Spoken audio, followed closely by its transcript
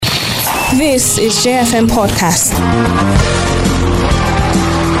This is JFM Podcast.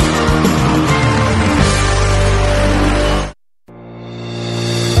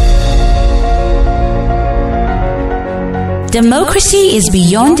 Democracy is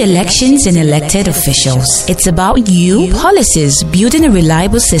beyond elections and elected officials. It's about you, policies, building a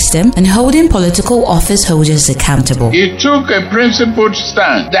reliable system, and holding political office holders accountable. He took a principled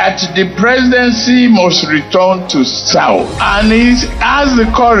stand that the presidency must return to South, and he has the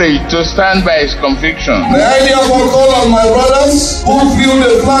courage to stand by his conviction. May I therefore call on my brothers who feel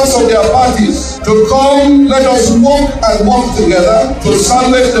the flags of their parties to come, let us walk together to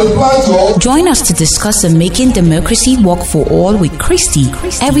salvage the platform. Join us to discuss the Making Democracy Work for All with Christy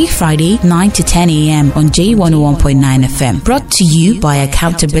every Friday 9 to 10 a.m. on J101.9 FM. Brought to you by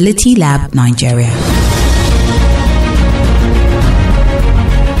Accountability Lab Nigeria.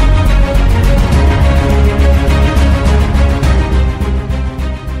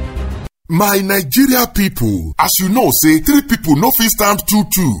 My Nigeria people, as you know, say 3 people no fit stand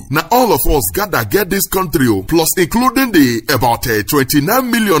 2-2. Now all of us gotta get this country, plus including the about 29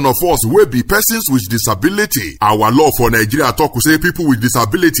 million of us will be persons with disability. Our law for Nigeria talk say people with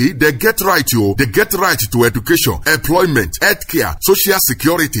disability, they get right, they get right to education, employment, healthcare, social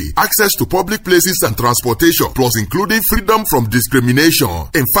security, access to public places and transportation, plus including freedom from discrimination.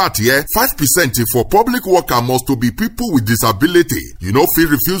 In fact, 5% for public worker must to be people with disability. You know, feel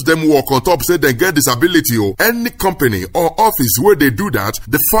refuse them work on top say they get disability, any company or office where they do that,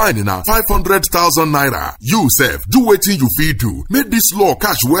 the fine na 500,000 naira. You self, do wetin you fit do. Make this law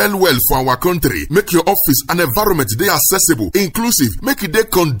catch well for our country. Make your office and environment they accessible, inclusive, make it they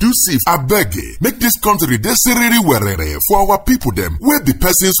conducive. I beg you, make this country they seriously werere for our people them, where the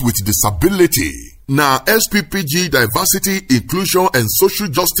persons with disability. Now, SPPG Diversity, Inclusion and Social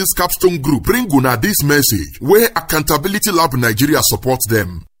Justice Capstone Group bring una this message where Accountability Lab Nigeria supports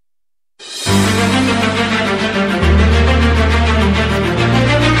them.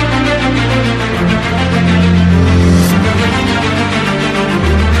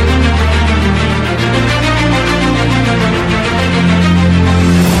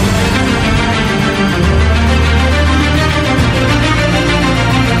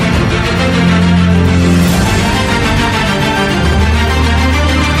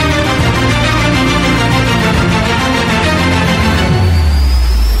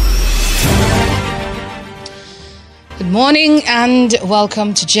 Morning and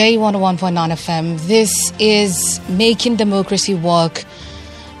welcome to J101.9 FM. This is Making Democracy Work,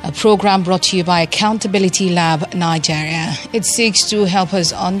 a program brought to you by Accountability Lab Nigeria. It seeks to help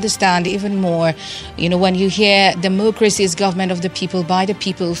us understand even more, when you hear democracy is government of the people, by the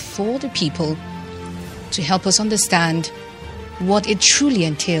people, for the people, to help us understand what it truly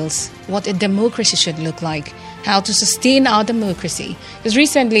entails, what a democracy should look like, how to sustain our democracy. Because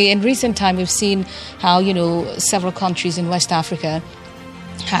in recent time, we've seen how, several countries in West Africa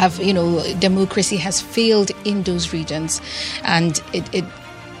have, democracy has failed in those regions. And it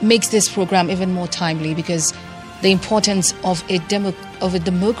makes this program even more timely because the importance of a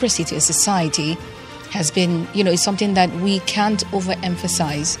democracy to a society has been, is something that we can't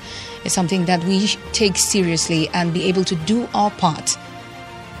overemphasize. It's something that we take seriously and be able to do our part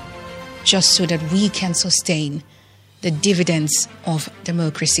just so that we can sustain the dividends of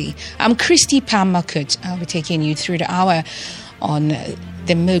democracy. I'm Christy Pam Makut. I'll be taking you through the hour on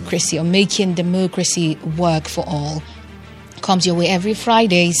democracy, or making democracy work for all. Comes your way every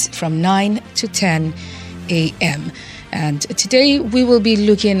Fridays from 9 to 10 a.m. And today we will be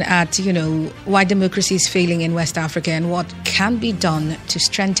looking at, why democracy is failing in West Africa and what can be done to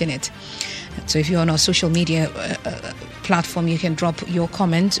strengthen it. So if you're on our social media platform, you can drop your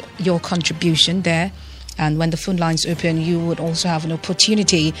comment, your contribution there. And when the phone lines open, you would also have an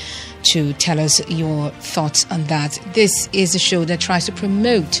opportunity to tell us your thoughts on that. This is a show that tries to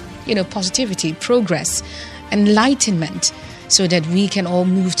promote, positivity, progress, enlightenment, so that we can all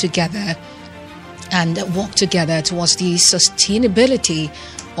move together and work together towards the sustainability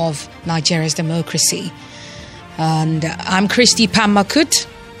of Nigeria's democracy. And I'm Christy Pam Makut,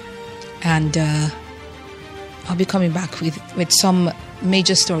 and I'll be coming back with some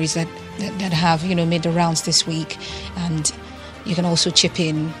major stories that have, made the rounds this week. And you can also chip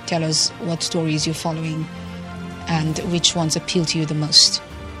in, tell us what stories you're following and which ones appeal to you the most.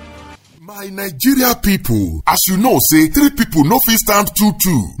 My Nigeria people, as you know, say 3 people no fit stand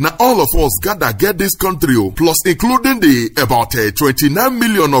 2-2. Now all of us gotta get this country, plus including the about 29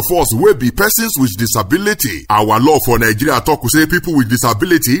 million of us will be persons with disability. Our law for Nigeria talk say people with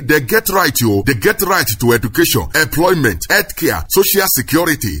disability, they get right, they get right to education, employment, healthcare, social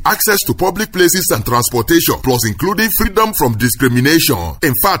security, access to public places and transportation, plus including freedom from discrimination.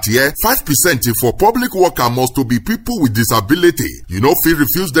 In fact, 5% for public worker must to be people with disability. You know, if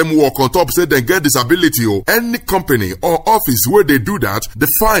refuse them work on top say they get disability, any company or office where they do that, the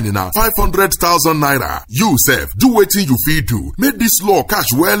fine na 500,000 naira. You sef, do wetin you fit do. Make this law catch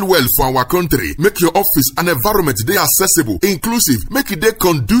well for our country. Make your office and environment they accessible, inclusive, make it they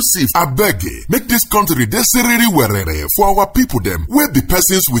conducive. Abeg, make this country they seriri werere for our people them wey be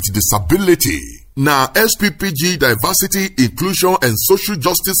persons with disability. Now, SPPG Diversity, Inclusion and Social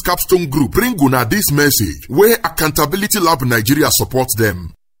Justice Capstone Group bring una this message where Accountability Lab Nigeria supports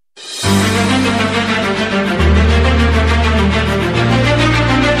them.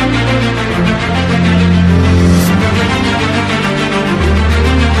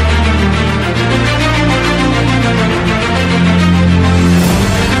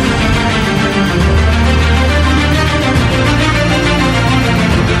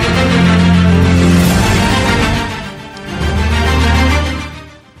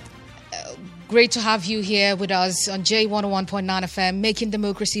 Great to have you here with us on J101.9 FM. Making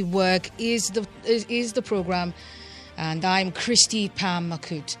Democracy Work is the program, and I'm Christy Pam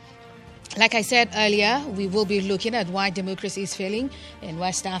Makut. Like I said earlier, we will be looking at why democracy is failing in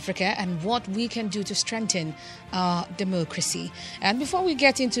West Africa and what we can do to strengthen our democracy. And before we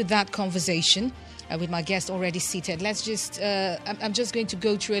get into that conversation, with my guest already seated, let's just, I'm just going to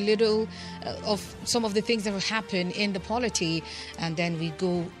go through a little of some of the things that have happened in the polity, and then we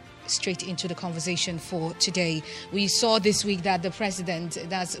go straight into the conversation for today. We saw this week that the president,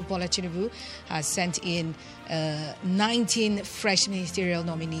 that's Bola Tinubu, has sent in 19 fresh ministerial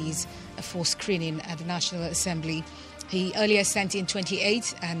nominees for screening at the National Assembly. He earlier sent in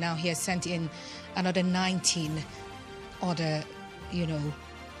 28, and now he has sent in another 19 other,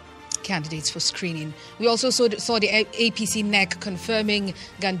 candidates for screening. We also saw the APC NEC confirming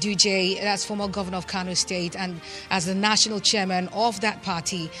Ganduje, that's former governor of Kano State, and as the national chairman of that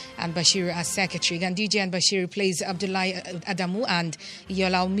party, and Bashir as secretary. Ganduje and Bashir replaced Abdullahi Adamu and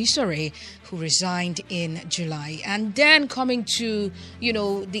Yola Misore, who resigned in July. And then coming to,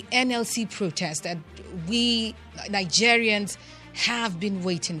 the NLC protest that we Nigerians have been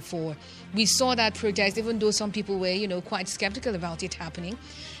waiting for. We saw that protest, even though some people were, quite skeptical about it happening.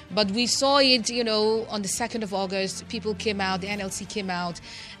 But we saw it, on the 2nd of August, people came out, the NLC came out,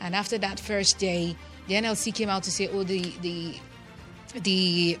 and after that first day, the NLC came out to say,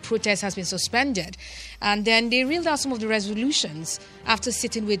 the protest has been suspended. And then they reeled out some of the resolutions after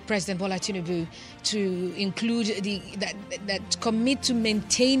sitting with President Bola Tinubu to include that commit to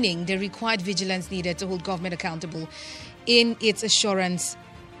maintaining the required vigilance needed to hold government accountable in its assurances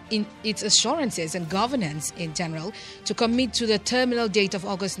and governance in general, to commit to the terminal date of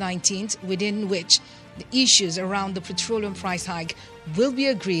August 19th, within which the issues around the petroleum price hike will be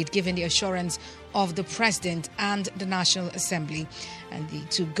agreed, given the assurance of the President and the National Assembly, and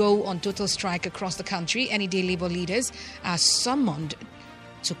to go on total strike across the country. Any day labor leaders are summoned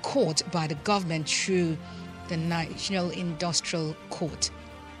to court by the government through the National Industrial Court.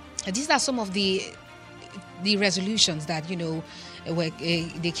 And these are some of the resolutions that,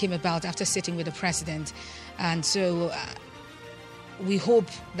 they came about after sitting with the president. And so we hope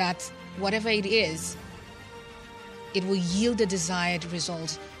that whatever it is, it will yield the desired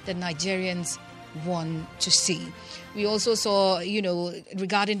result that Nigerians want to see. We also saw,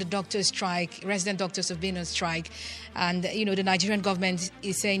 regarding the doctors' strike, resident doctors have been on strike, and, the Nigerian government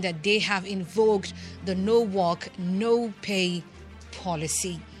is saying that they have invoked the no work, no pay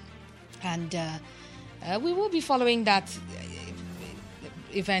policy. And we will be following that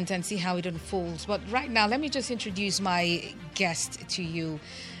event and see how it unfolds. But right now, let me just introduce my guest to you.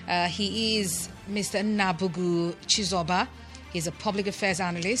 He is Mr. Nabugu Chizoba. He's a public affairs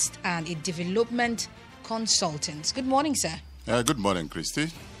analyst and a development consultant. Good morning, sir. Good morning,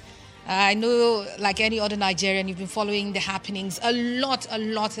 Christy. I know, like any other Nigerian, you've been following the happenings. A lot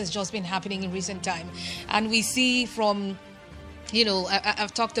has just been happening in recent time. And we see from,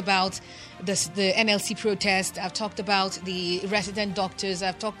 I've talked about the NLC protest. I've talked about the resident doctors.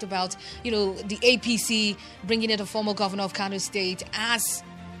 I've talked about, the APC bringing in the former governor of Kano State as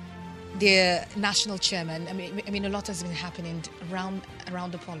their national chairman. I mean, a lot has been happening around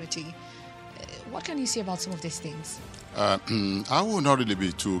the polity. What can you say about some of these things? I will not really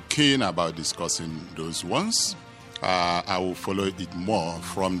be too keen about discussing those ones. I will follow it more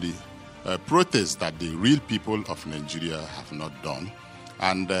from the protests that the real people of Nigeria have not done.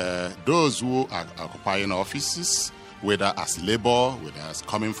 And those who are occupying offices, whether as labor, whether as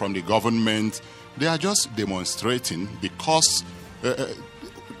coming from the government, they are just demonstrating because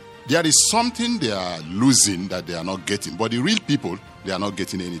there is something they are losing that they are not getting. But the real people, they are not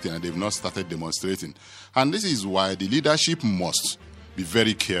getting anything, and they've not started demonstrating. And this is why the leadership must be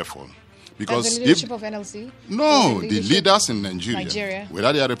very careful. Because the leadership of NLC? No, the leaders in Nigeria,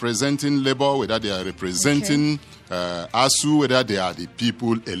 whether they are representing Labour, whether they are representing ASU, whether they are the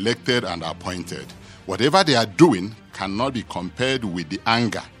people elected and appointed, whatever they are doing cannot be compared with the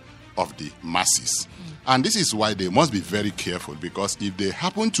anger of the masses. And this is why they must be very careful, because if they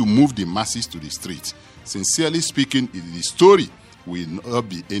happen to move the masses to the streets, sincerely speaking, the story will not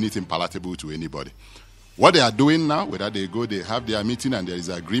be anything palatable to anybody. What they are doing now, whether they go, they have their meeting and there is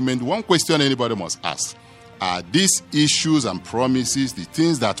agreement, one question anybody must ask: are these issues and promises the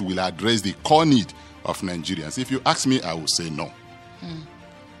things that will address the core need of Nigerians? If you ask me, I will say no.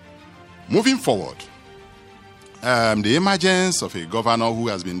 Moving forward, the emergence of a governor who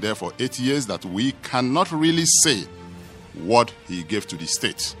has been there for 8 years that we cannot really say what he gave to the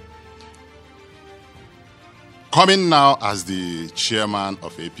state. Coming now as the chairman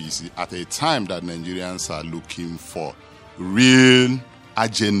of APC at a time that Nigerians are looking for real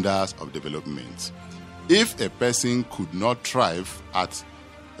agendas of development. If a person could not thrive at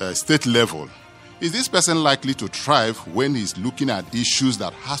state level, is this person likely to thrive when he's looking at issues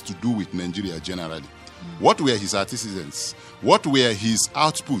that has to do with Nigeria generally? What were his antecedents? What were his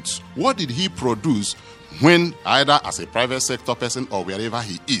outputs? What did he produce when, either as a private sector person or wherever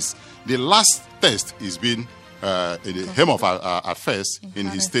he is? The last test is being in the helm of affairs in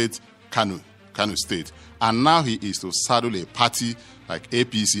his state, Kano State. And now he is to saddle a party like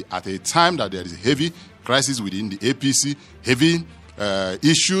APC at a time that there is a heavy crisis within the APC, heavy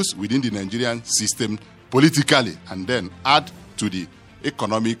issues within the Nigerian system politically, and then add to the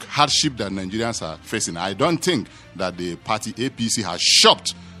economic hardship that Nigerians are facing. I don't think that the party APC has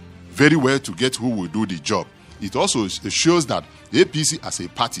shopped very well to get who will do the job. It also shows that APC as a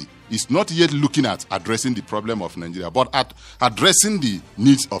party is not yet looking at addressing the problem of Nigeria, but at addressing the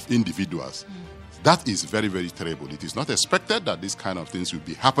needs of individuals. That is very, very terrible. It is not expected that this kind of things will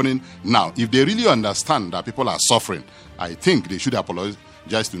be happening now. If they really understand that people are suffering, I think they should apologize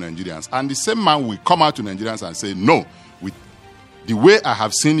to Nigerians. And the same man will come out to Nigerians and say, no, with the way I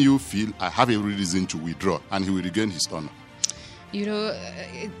have seen you feel, I have every reason to withdraw, and he will regain his honor. You know,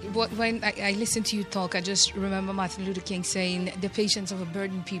 when I listen to you talk, I just remember Martin Luther King saying, the patience of a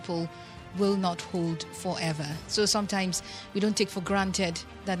burdened people will not hold forever. So sometimes we don't take for granted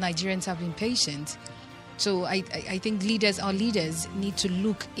that Nigerians have been patient. So I think our leaders need to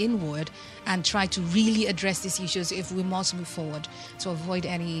look inward and try to really address these issues if we must move forward to avoid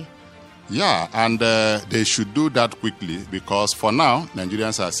any... Yeah, and they should do that quickly, because for now,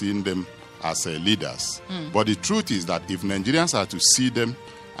 Nigerians are seeing them as leaders. But the truth is that if Nigerians are to see them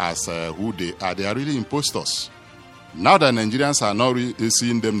as who they are really impostors. Now that Nigerians are not really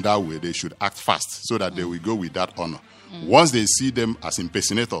seeing them that way, they should act fast so that they will go with that honor. Once they see them as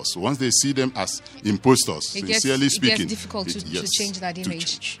impersonators, once they see them as impostors, sincerely speaking, it gets difficult to change that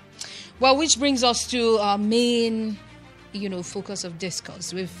image. Well, which brings us to our main, focus of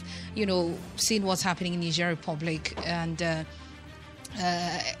discourse. We've, seen what's happening in Niger Republic, and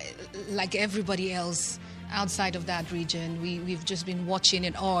like everybody else outside of that region, we've just been watching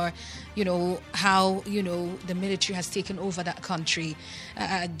in awe, how, the military has taken over that country.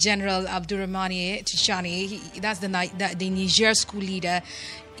 General Abdurrahmani Tishani, that's the Niger school leader,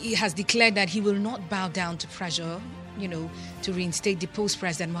 he has declared that he will not bow down to pressure, to reinstate deposed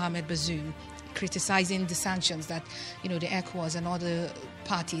President Mohamed Bazoum, criticizing the sanctions that, the ECOWAS and other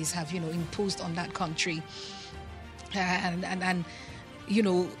parties have, imposed on that country. And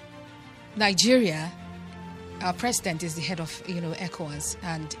Nigeria, our president is the head of, ECOWAS,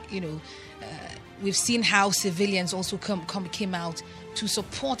 and, we've seen how civilians also came out to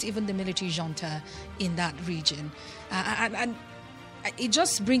support even the military junta in that region. And it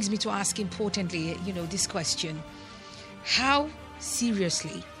just brings me to ask importantly, this question: how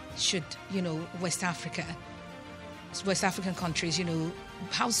seriously should, West African countries,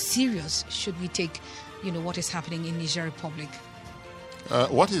 how serious should we take, what is happening in Niger Republic?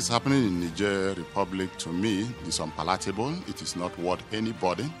 What is happening in Niger Republic, to me, is unpalatable. It is not what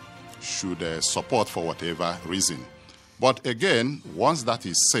anybody should support for whatever reason. But again, once that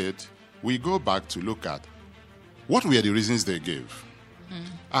is said, we go back to look at what were the reasons they gave.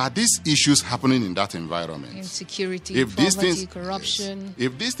 Are these issues happening in that environment? Insecurity, poverty, corruption.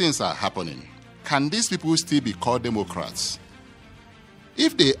 If these things are happening, can these people still be called Democrats?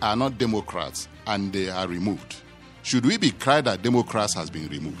 If they are not Democrats and they are removed, should we be crying that Democrats has been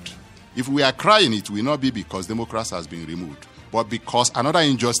removed? If we are crying, it will not be because Democrats has been removed, but because another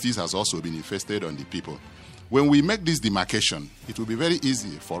injustice has also been inflicted on the people. When we make this demarcation, it will be very easy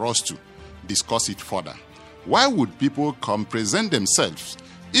for us to discuss it further. Why would people come present themselves?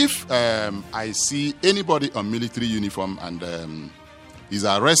 If I see anybody on military uniform and is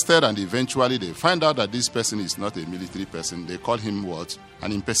arrested and eventually they find out that this person is not a military person, they call him what?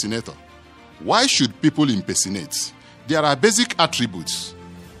 An impersonator. Why should people impersonate? There are basic attributes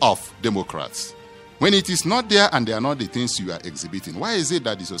of Democrats. When it is not there and they are not the things you are exhibiting, why is it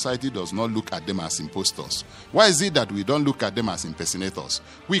that the society does not look at them as impostors? Why is it that we don't look at them as impersonators?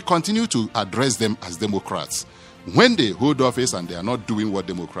 We continue to address them as Democrats when they hold office and they are not doing what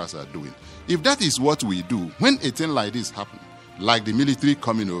Democrats are doing. If that is what we do, when a thing like this happens, like the military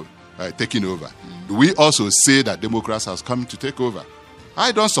taking over, do we also say that Democrats has come to take over?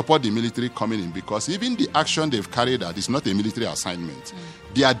 I don't support the military coming in because even the action they've carried out is not a military assignment.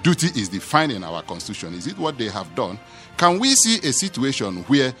 Their duty is defined in our constitution. Is it what they have done? Can we see a situation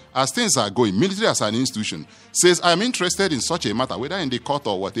where, as things are going, military as an institution says, I'm interested in such a matter, whether in the court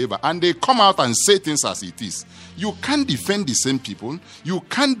or whatever, and they come out and say things as it is? You can't defend the same people. You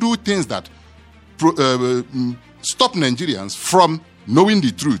can't do things that stop Nigerians from knowing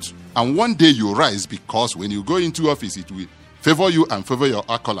the truth. And one day you rise because when you go into office, it will favor you and favor your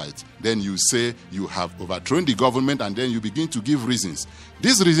acolytes. Then you say you have overthrown the government and then you begin to give reasons.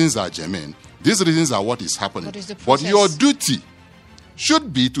 These reasons are germane. These reasons are what is happening. But your duty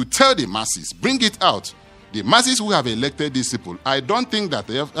should be to tell the masses, bring it out. The masses who have elected these people, I don't think that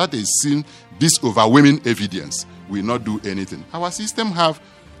they've seen this overwhelming evidence will not do anything. Our system have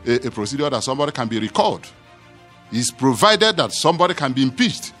a procedure that somebody can be recalled. It's provided that somebody can be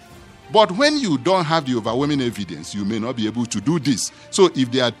impeached. But when you don't have the overwhelming evidence, you may not be able to do this. So if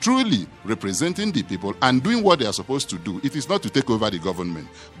they are truly representing the people and doing what they are supposed to do, it is not to take over the government.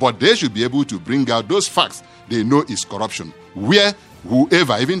 But they should be able to bring out those facts they know is corruption, where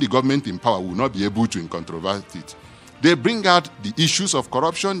whoever, even the government in power, will not be able to controvert it. They bring out the issues of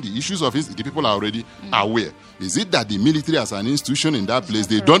corruption, the issues of the people are already aware. Is it that the military as an institution in that place,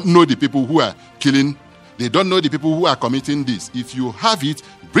 they don't know the people who are killing? They don't know the people who are committing this. If you have it,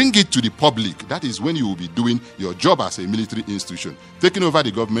 bring it to the public. That is when you will be doing your job as a military institution. Taking over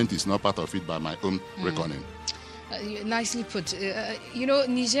the government is not part of it by my own reckoning. Nicely put.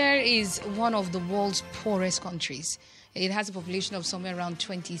 Niger is one of the world's poorest countries. It has a population of somewhere around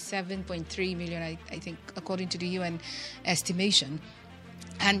 27.3 million, I think, according to the UN estimation.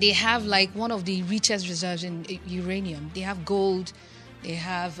 And they have one of the richest reserves in uranium. They have gold, they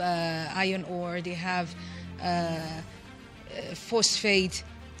have iron ore, they have phosphate,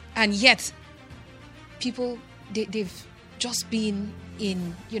 and yet people, they've just been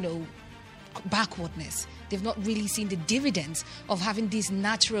in, backwardness. They've not really seen the dividends of having these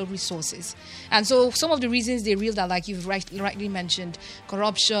natural resources. And so some of the reasons they realized, like you've rightly mentioned,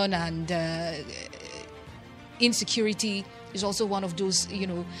 corruption and insecurity is also one of those,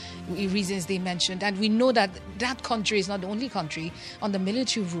 reasons they mentioned. And we know that that country is not the only country under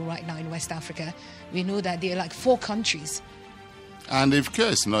military rule right now in West Africa. We know that there are 4 countries. And if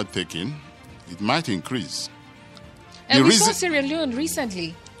care is not taken, it might increase. And we saw Sierra Leone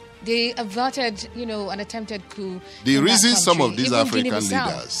recently. They averted, an attempted coup. The reason some of these African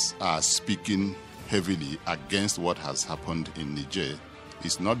leaders are speaking heavily against what has happened in Niger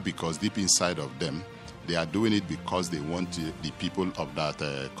is not because deep inside of them, they are doing it because they want the people of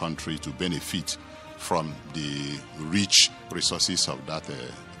that country to benefit from the rich resources of that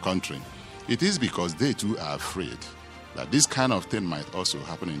country. It is because they too are afraid that this kind of thing might also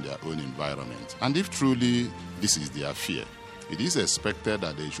happen in their own environment. And if truly this is their fear, it is expected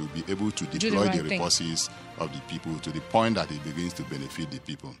that they should be able to deploy the resources of the people to the point that it begins to benefit the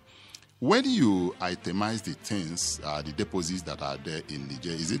people. When you itemize the things, the deposits that are there in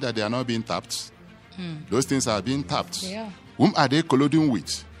Niger, is it that they are not being tapped? Those things are being tapped. Yeah. Whom are they colluding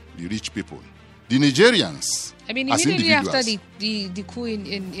with? The rich people. The Nigerians. I mean, immediately after the coup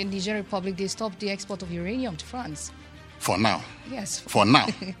in Niger Republic, they stopped the export of uranium to France. For now. Yes. For now.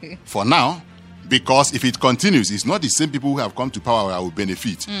 For now. Because if it continues, it's not the same people who have come to power that will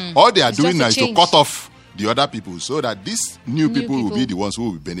benefit. All they are doing now is to cut off the other people so that these new people will be the ones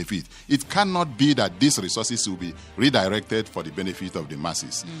who will benefit. It cannot be that these resources will be redirected for the benefit of the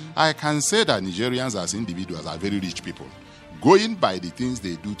masses. I can say that Nigerians as individuals are very rich people. Going by the things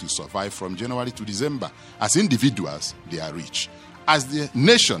they do to survive from January to December, as individuals, they are rich. As the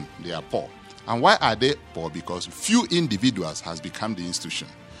nation, they are poor. And why are they poor? Because few individuals has become the institution.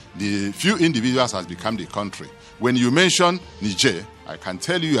 The few individuals has become the country. When you mention Niger, I can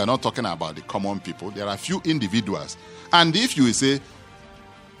tell you are not talking about the common people. There are few individuals. And if you say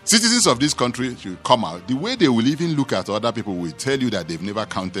citizens of this country should come out, the way they will even look at other people will tell you that they've never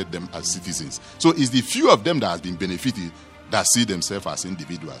counted them as citizens. So it's the few of them that has been benefited that see themselves as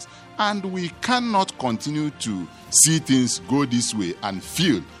individuals. And we cannot continue to see things go this way and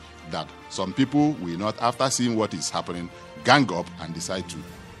feel that some people will not, after seeing what is happening, gang up and decide to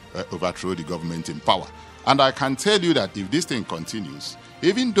overthrow the government in power. And I can tell you that if this thing continues,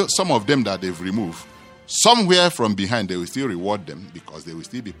 even though some of them that they've removed, somewhere from behind they will still reward them because they will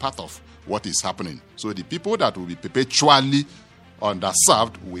still be part of what is happening. So the people that will be perpetually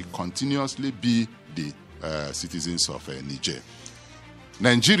underserved will continuously be the citizens of Niger.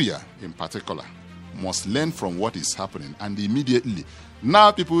 Nigeria, in particular, must learn from what is happening and immediately.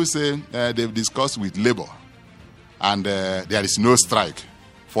 Now people say they've discussed with labor and there is no strike.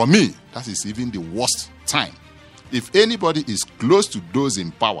 For me, that is even the worst time. If anybody is close to those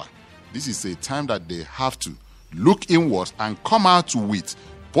in power, this is a time that they have to look inwards and come out with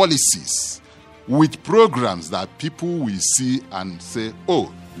policies, with programs that people will see and say,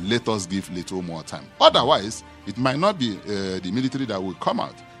 oh, let us give little more time. Otherwise, it might not be the military that will come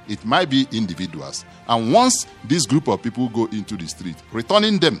out. It might be individuals. And once this group of people go into the street,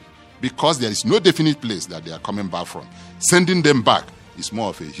 returning them because there is no definite place that they are coming back from, sending them back is more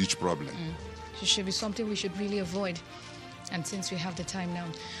of a huge problem. It should be something we should really avoid. And since we have the time now,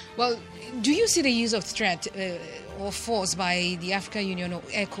 well, do you see the use of threat or force by the African Union or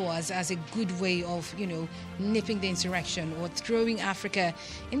ECOWAS as a good way of, nipping the insurrection or throwing Africa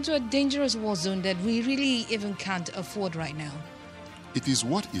into a dangerous war zone that we really even can't afford right now? It is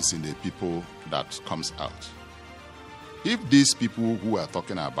what is in the people that comes out. If these people who are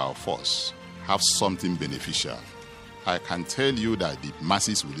talking about force have something beneficial, I can tell you that the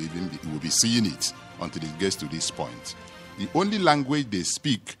masses will be seeing it until it gets to this point. The only language they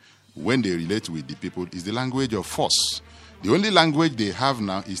speak when they relate with the people is the language of force. The only language they have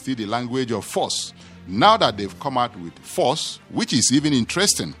now is still the language of force. Now that they've come out with force, which is even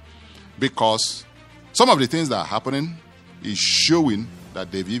interesting, because some of the things that are happening is showing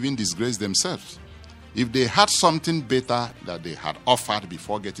that they've even disgraced themselves. If they had something better that they had offered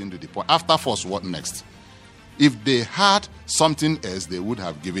before getting to the point, after force, what next? If they had something else, they would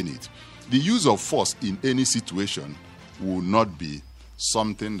have given it. The use of force in any situation will not be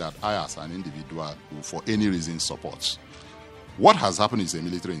something that I as an individual will for any reason support. What has happened is a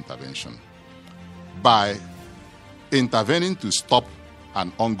military intervention. By intervening to stop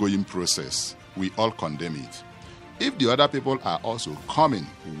an ongoing process, we all condemn it. If the other people are also coming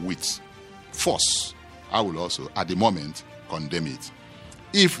with force, I will also, at the moment, condemn it.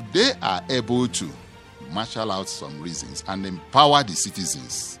 If they are able to marshal out some reasons and empower the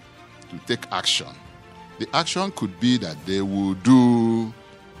citizens to take action, the action could be that they will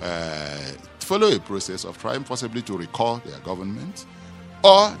follow a process of trying possibly to recall their government,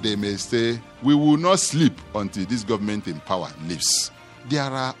 or they may say, we will not sleep until this government in power leaves. There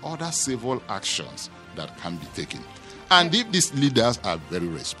are other civil actions that can be taken. And if these leaders are very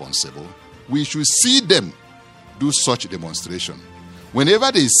responsible, we should see them do such demonstration.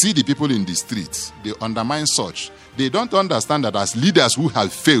 Whenever they see the people in the streets, they undermine such. They don't understand that as leaders who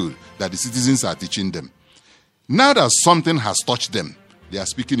have failed, that the citizens are teaching them. Now that something has touched them, they are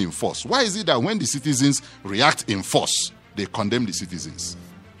speaking in force. Why is it that when the citizens react in force, they condemn the citizens?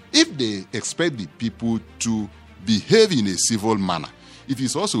 If they expect the people to behave in a civil manner, it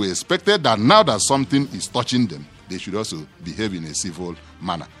is also expected that now that something is touching them, they should also behave in a civil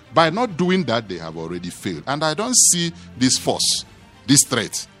manner. By not doing that, they have already failed. And I don't see this force, this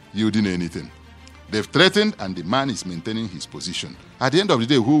threat, yielding anything. They've threatened and the man is maintaining his position. At the end of the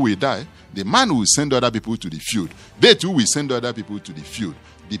day, who will die? The man will send other people to the field. They too will send other people to the field.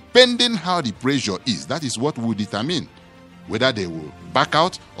 Depending how the pressure is, that is what will determine whether they will back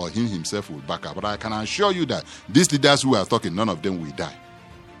out or he himself will back out. But I can assure you that these leaders who are talking, none of them will die.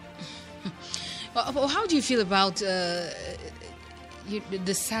 Well, how do you feel about the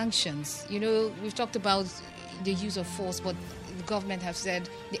sanctions? We've talked about the use of force, but the government have said,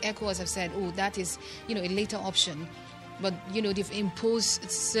 the ECOWAS have said, oh, that is, a later option. But, they've imposed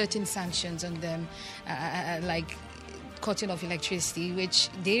certain sanctions on them, like cutting off electricity, which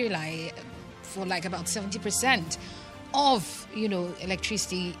they rely for like about 70% of,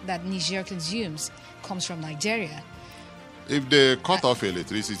 electricity that Niger consumes comes from Nigeria. If they cut off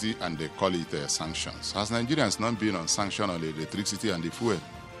electricity and they call it sanctions, has Nigerians not been on sanction on the electricity and the fuel?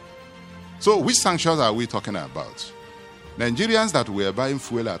 So which sanctions are we talking about? Nigerians that were buying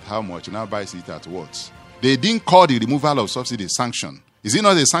fuel at how much now buys it at what? They didn't call the removal of subsidy sanction. Is it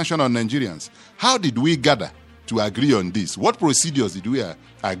not a sanction on Nigerians? How did we gather to agree on this? What procedures did we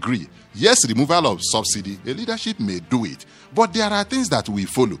agree? Yes, removal of subsidy, a leadership may do it, but there are things that we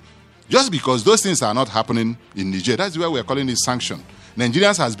follow. Just because those things are not happening in Niger, that's why we're calling it sanction.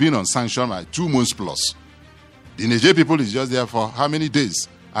 Nigerians has been on sanction by 2 months plus. The Niger people is just there for how many days?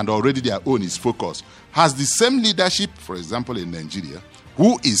 And already their own is focused. Has the same leadership, for example, in Nigeria,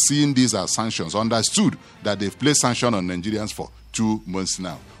 who is seeing these as sanctions, understood that they've placed sanction on Nigerians for 2 months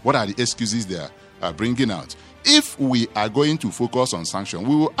now? What are the excuses they are bringing out? If we are going to focus on sanction,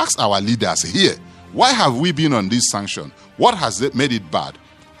 we will ask our leaders here, why have we been on this sanction? What has made it bad?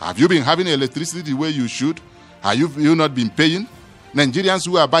 Have you been having electricity the way you should? Have you not been paying? Nigerians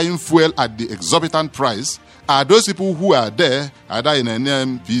who are buying fuel at the exorbitant price, are those people who are there, either in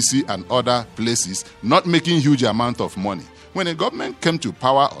NNPC and other places, not making huge amount of money. When a government came to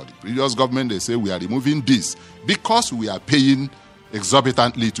power, or the previous government, they say we are removing this because we are paying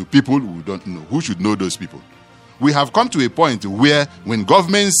exorbitantly to people who don't know. Who should know those people? We have come to a point where when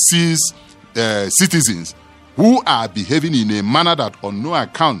government sees citizens who are behaving in a manner that on no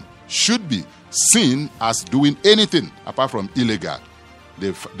account should be seen as doing anything apart from illegal,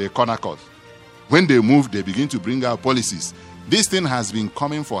 they corner cut. When they move, they begin to bring out policies. This thing has been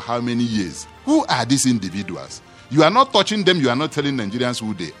coming for how many years? Who are these individuals? You are not touching them. You are not telling Nigerians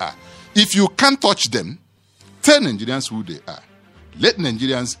who they are. If you can't touch them, tell Nigerians who they are. Let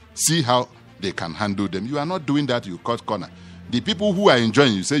Nigerians see how they can handle them. You are not doing that. You cut corner. The people who are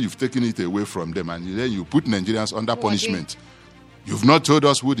enjoying, you say you've taken it away from them, and then you put Nigerians under punishment. You've not told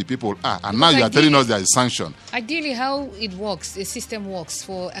us who the people are, and now you are telling us there is sanction. Ideally, how it works, the system works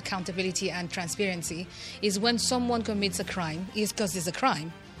for accountability and transparency, is when someone commits a crime, is because it's a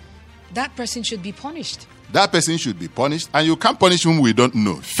crime, that person should be punished. That person should be punished, and you can't punish whom we don't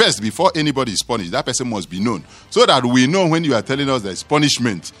know. First, before anybody is punished, that person must be known, so that we know when you are telling us there is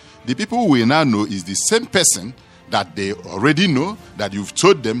punishment. The people we now know is the same person that they already know, that you've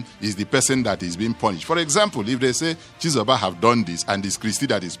told them is the person that is being punished. For example, if they say Chizoba have done this and it's Christy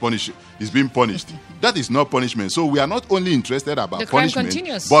that is being punished, that is not punishment. So we are not only interested about the crime punishment,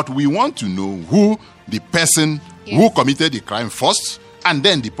 continues. But we want to know who the person who committed the crime first, and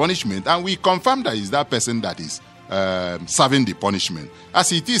then the punishment, and we confirm that is that person that is serving the punishment.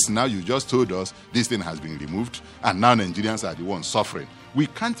 As it is now, you just told us this thing has been removed, and now Nigerians are the ones suffering. We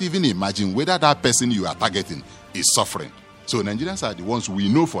can't even imagine whether that person you are targeting is suffering. So Nigerians are the ones we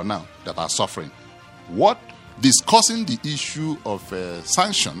know for now that are suffering. Discussing the issue of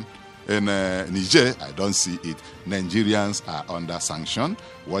sanction in Niger, I don't see it. Nigerians are under sanction.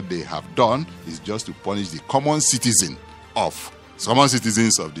 What they have done is just to punish the common citizens of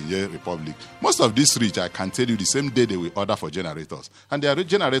the Niger Republic. Most of these rich, I can tell you, the same day they will order for generators. And their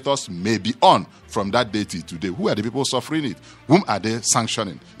generators may be on from that day till today. Who are the people suffering it? Whom are they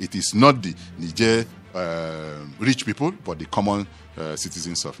sanctioning? It is not the Niger rich people, but the common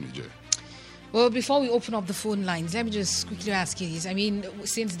citizens of Niger. Well, before we open up the phone lines, let me just quickly ask you this. I mean,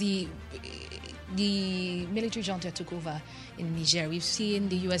 since the military junta took over in Niger, we've seen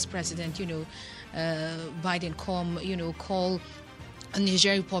the U.S. president, Biden call on the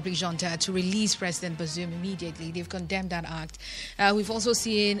Niger Republic junta to release President Bazoum immediately. They've condemned that act. We've also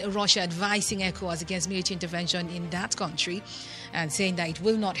seen Russia advising ECOWAS against military intervention in that country and saying that it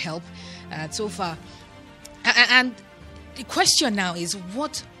will not help so far. And the question now is,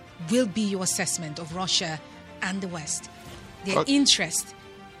 what will be your assessment of Russia and the West, their interest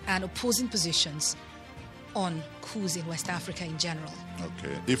and opposing positions on coups in West Africa in general?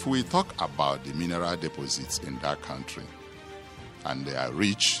 Okay. If we talk about the mineral deposits in that country, and they are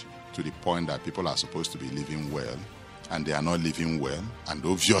rich to the point that people are supposed to be living well, and they are not living well, and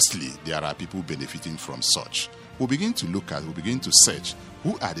obviously there are people benefiting from such, we'll begin to search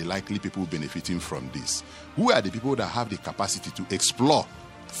who are the likely people benefiting from this. Who are the people that have the capacity to explore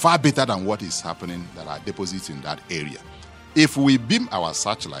far better than what is happening, that are deposits in that area? If we beam our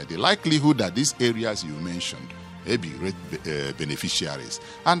searchlight, the likelihood that these areas you mentioned may be great beneficiaries.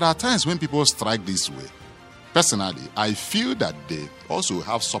 And there are times when people strike this way, personally, I feel that they also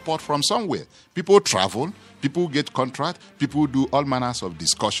have support from somewhere. People travel, people get contract, people do all manners of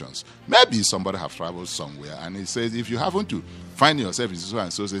discussions. Maybe somebody have traveled somewhere and he says, if you happen to find yourself in so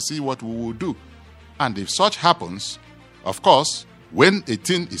and so, say, see what we will do. And if such happens, of course, when a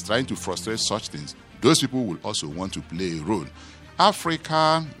team is trying to frustrate such things, those people will also want to play a role.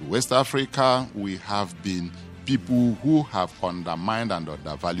 Africa, West Africa, we have been people who have undermined and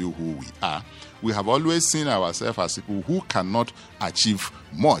undervalued who we are. We have always seen ourselves as people who cannot achieve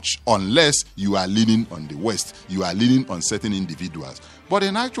much unless you are leaning on the West, you are leaning on certain individuals. But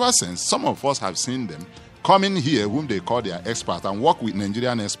in actual sense, some of us have seen them come in here, whom they call their experts, and work with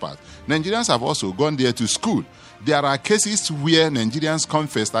Nigerian experts. Nigerians have also gone there to school. There are cases where Nigerians come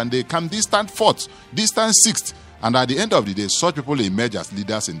first and they come distant fourth, distant sixth. And at the end of the day, such people emerge as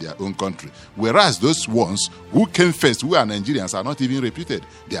leaders in their own country. Whereas those ones who came first, who are Nigerians, are not even reputed.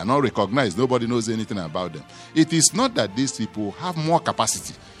 They are not recognized. Nobody knows anything about them. It is not that these people have more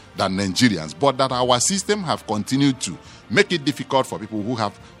capacity than Nigerians, but that our system have continued to make it difficult for people who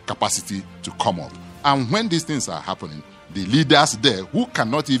have capacity to come up. And when these things are happening, the leaders there who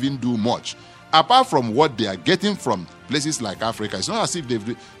cannot even do much, apart from what they are getting from places like Africa, it's not as if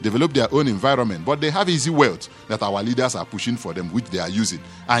they've developed their own environment, but they have easy wealth that our leaders are pushing for them, which they are using.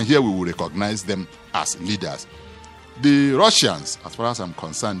 And here we will recognize them as leaders. The Russians, as far as I'm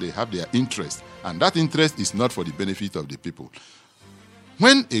concerned, they have their interest, and that interest is not for the benefit of the people.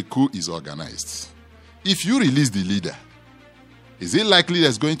 When a coup is organized, if you release the leader, is it likely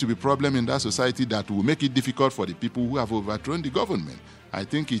there's going to be a problem in that society that will make it difficult for the people who have overthrown the government? I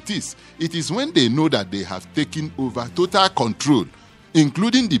think it is. It is when they know that they have taken over total control,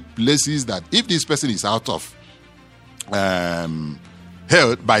 including the places that if this person is out of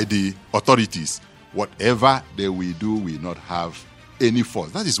held by the authorities, whatever they will do will not have any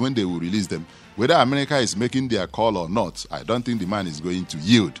force. That is when they will release them. Whether America is making their call or not, I don't think the man is going to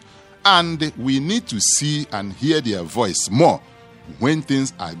yield. And we need to see and hear their voice more when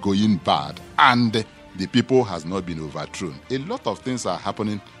things are going bad and the people has not been overthrown. A lot of things are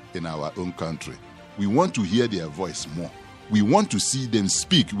happening in our own country. We want to hear their voice more. We want to see them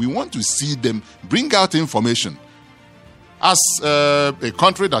speak. We want to see them bring out information. As a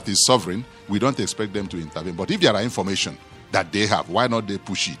country that is sovereign, we don't expect them to intervene. But if there are information that they have, why not they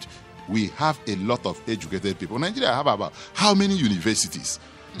push it? We have a lot of educated people. Nigeria have about how many universities?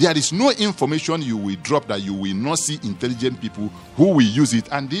 There is no information you will drop that you will not see intelligent people who will use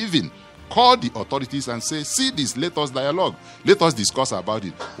it and even call the authorities and say, see this, let us dialogue. Let us discuss about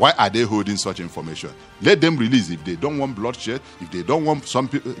it. Why are they holding such information? Let them release if they don't want bloodshed, if they don't want some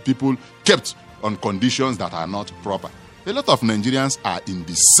people kept on conditions that are not proper. A lot of Nigerians are in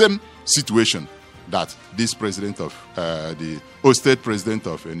the same situation that this president of the state president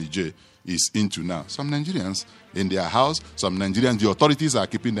of Niger is into now. Some Nigerians in their house, some Nigerians, the authorities are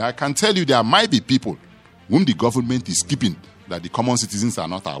keeping them. I can tell you there might be people whom the government is keeping that the common citizens are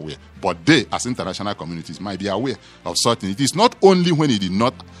not aware. But they, as international communities, might be aware of certain. It is not only when it did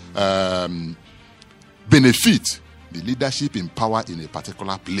not benefit the leadership in power in a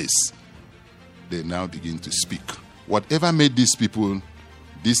particular place, they now begin to speak. Whatever made these people,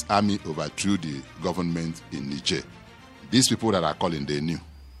 this army overthrew the government in Niger. These people that are calling, they knew.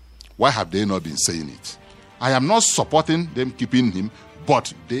 Why have they not been saying it? I am not supporting them keeping him,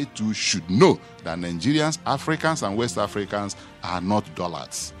 but they too should know that Nigerians, Africans, and West Africans are not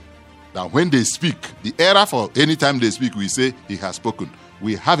dullards. That when they speak, the era for any time they speak, we say he has spoken.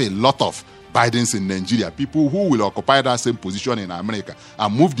 We have a lot of Bidens in Nigeria, people who will occupy that same position in America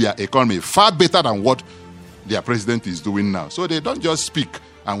and move their economy far better than what their president is doing now. So they don't just speak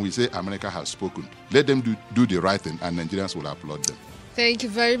and we say America has spoken. Let them do the right thing and Nigerians will applaud them. Thank you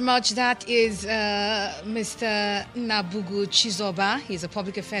very much. That is Mr. Nabugu Chizoba. He's a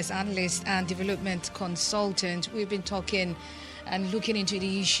public affairs analyst and development consultant. We've been talking and looking into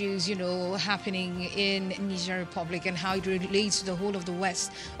the issues, happening in Niger Republic and how it relates to the whole of the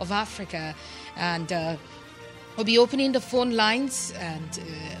west of Africa. And we'll be opening the phone lines and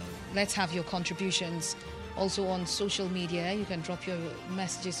let's have your contributions. Also on social media, you can drop your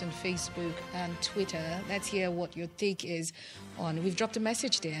messages on Facebook and Twitter. Let's hear what your take is on. We've dropped a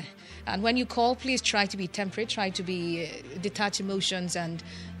message there. And when you call, please try to be temperate, try to be detach emotions and,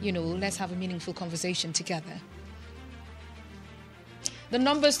 let's have a meaningful conversation together. The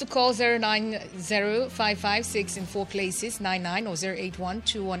numbers to call 090-556 in 4 places, 99 or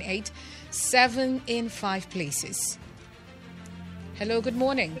 081-218-7 in 5 places. Hello, good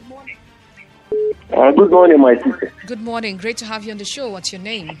morning. Good morning. Good morning, my sister. Good morning. Great to have you on the show. What's your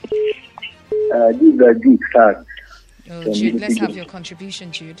name? This is Jude Clark. Oh, Jude, let's have your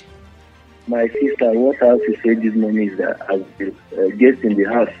contribution, Jude. My sister, what I have to say this morning is that, as the guest in the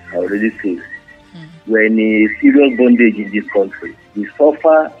house already says, we're in a serious bondage in this country. We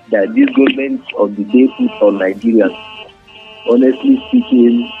suffer that this government of the day put on Nigerians, honestly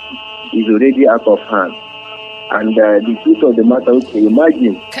speaking, is already out of hand. And the truth of the matter, okay,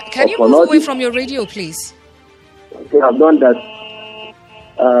 imagine. Can you move away from your radio, please? Okay, I've done that.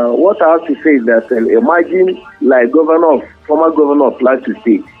 What I have to say is that imagine like former governor of Plateau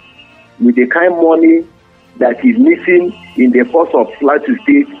State, with the kind of money that is missing in the purse of Plateau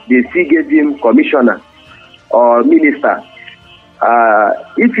State, they still give him commissioner or minister.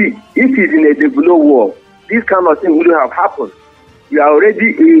 If he's in a developed world, this kind of thing wouldn't have happened. You are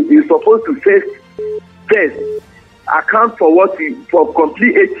already you're supposed to first account for for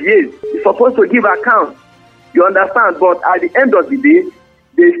complete 8 years. You're supposed to give account. You understand? But at the end of the day,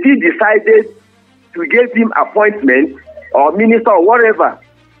 they still decided to give him appointment or minister or whatever.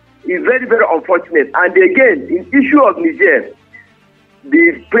 It's very, very unfortunate. And again, in issue of Niger,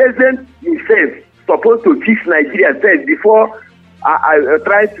 the president himself supposed to fix Nigeria first before I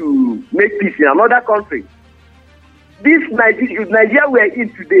try to make peace in another country. This Nigeria we are in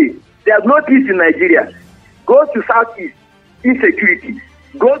today, there's no peace in Nigeria. Go to Southeast, insecurity.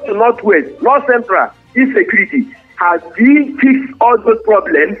 Go to Northwest, North Central, insecurity. Has he fixed all those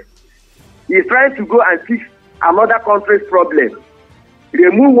problems? He's trying to go and fix another country's problem.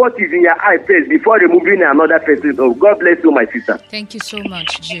 Remove what is in your eye first before removing another person. Oh, God bless you, my sister. Thank you so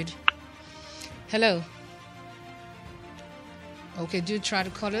much, Jude. Hello. Okay, do try to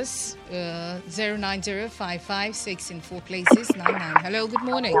call us. 090-556 in 4 places, 99. Hello, good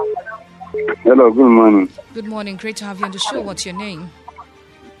morning. Hello, good morning. Good morning. Great to have you on the show. What's your name?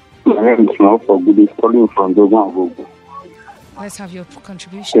 My name is Malfa Good, calling from Dogon. Let's have your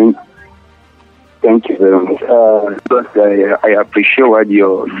contribution. Thank you very much. I appreciate what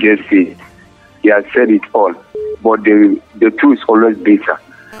you just said. You have said it all. But the truth is always better.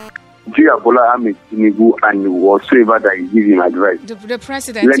 Bola Ahmed Tinubu and whatsoever that is giving advice. The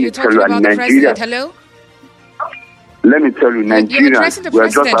president, you're talking about the president. Hello? Let me tell you, Nigeria. You're addressing the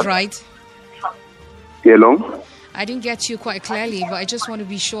president, right? Hello? I didn't get you quite clearly, but I just want to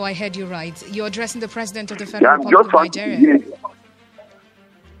be sure I heard you right. You're addressing the president of the Federal Republic of Nigeria.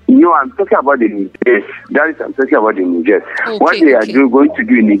 No, I'm talking about the Niger. I'm talking about the Niger. What they are going to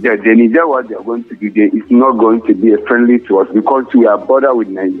do in Niger, what they are going to do there is not going to be friendly to us because we are border with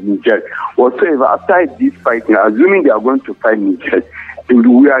Niger. Whatsoever, after this fighting, assuming they are going to fight Niger,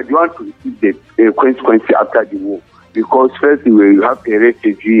 we are the ones to receive the consequences after the war. Because firstly, we have a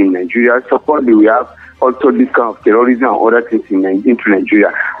refugee in Nigeria. Secondly, we have also this kind of terrorism and other things into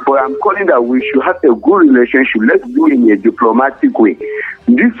Nigeria. But I'm calling that we should have a good relationship. Let's do it in a diplomatic way.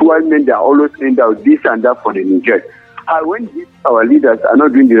 These white men, they are always saying that this and that for the Niger. When our leaders are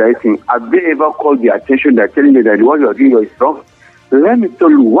not doing the right thing, have they ever called the attention that telling me that what you are doing is wrong? Let me tell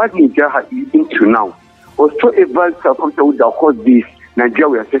you what Niger has been to now. Whatsoever circumstances that cause this, Nigeria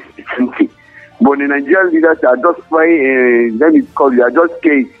will assess the same thing. But the Nigerian leaders are just trying, let me call you, are just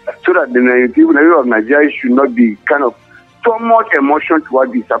scared so that the people of Nigeria should not be kind of so much emotion to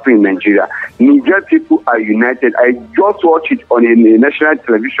what is happening in Nigeria. Niger people are united. I just watched it on a national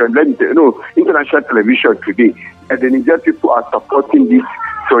television, international television today, that the Niger people are supporting these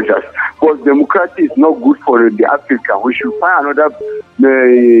soldiers. But democracy is not good for the Africa. We should find another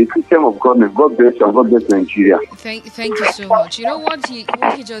system of government. God bless you. God bless Nigeria. Thank you so much. You know what he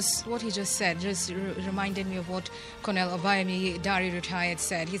just said just reminded me of what Colonel Obayemi Dari retired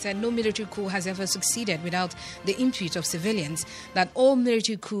said. He said no military coup has ever succeeded without the input of civilians. That all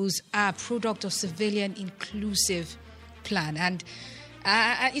military coups are a product of civilian inclusive plan. And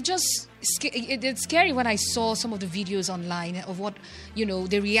it's scary when I saw some of the videos online of what,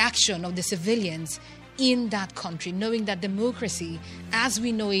 the reaction of the civilians in that country, knowing that democracy, as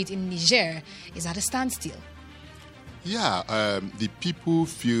we know it in Niger, is at a standstill. Yeah, the people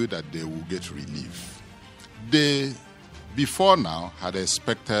feel that they will get relief. They, before now, had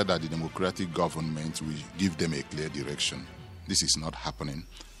expected that the democratic government will give them a clear direction. This is not happening.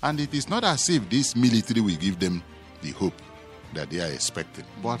 And it is not as if this military will give them the hope that they are expecting.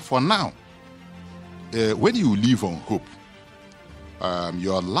 But for now, when you live on hope,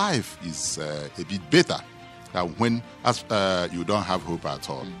 your life is a bit better than when you don't have hope at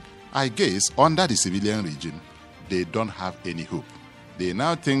all. I guess under the civilian regime, they don't have any hope. They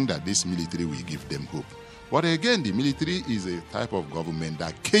now think that this military will give them hope. But again, the military is a type of government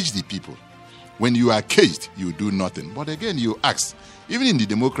that cages the people. When you are caged, you do nothing. But again, you ask, even in the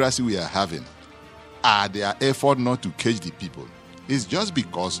democracy we are having, are their effort not to cage the people? It's just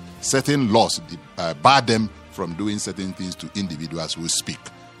because certain laws bar them from doing certain things to individuals who speak.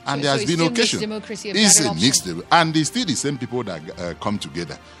 And there has been occasion. It's a mixed democracy. And it's still the same people that come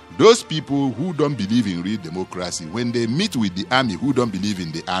together. Those people who don't believe in real democracy, when they meet with the army who don't believe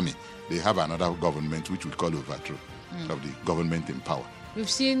in the army, they have another government which we call overthrow of the government in power. We've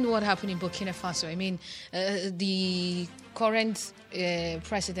seen what happened in Burkina Faso. I mean, the current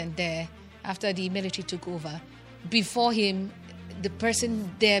president there, after the military took over, before him, the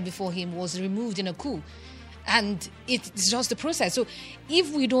person there before him was removed in a coup. And it's just the process. So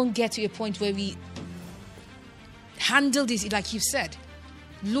if we don't get to a point where we handle this, like you've said,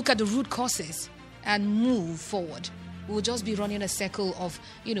 look at the root causes and move forward, we'll just be running a circle of,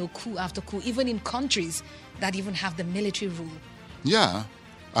 coup after coup, even in countries that even have the military rule. Yeah,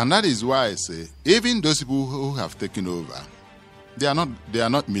 and that is why I say, even those people who have taken over, they are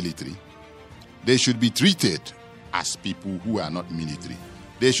not military. They should be treated as people who are not military.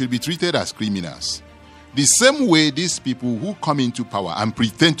 They should be treated as criminals. The same way these people who come into power and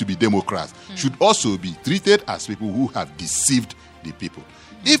pretend to be Democrats should also be treated as people who have deceived the people.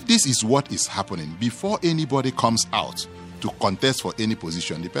 If this is what is happening, before anybody comes out to contest for any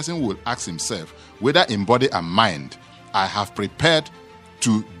position, the person will ask himself whether in body and mind, I have prepared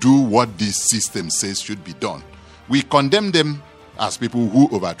to do what this system says should be done. We condemn them as people who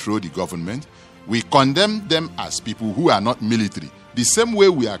overthrow the government. We condemn them as people who are not military. The same way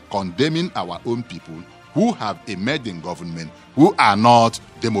we are condemning our own people who have emerged in government, who are not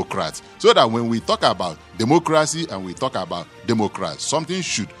Democrats. So that when we talk about democracy and we talk about Democrats, something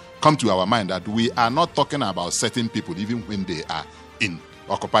should come to our mind that we are not talking about certain people even when they are in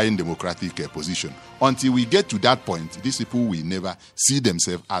occupying democratic position. Until we get to that point, these people will never see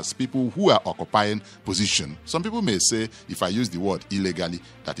themselves as people who are occupying position. Some people may say, if I use the word illegally,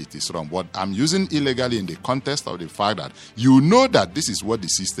 that it is wrong. But I'm using illegally in the context of the fact that you know that this is what the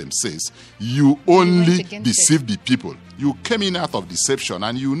system says. You only deceive the people. You came in out of deception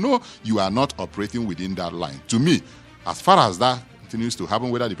and you know you are not operating within that line. To me, as far as that continues to happen,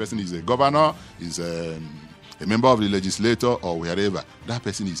 whether the person is a governor, is a member of the legislature or wherever, that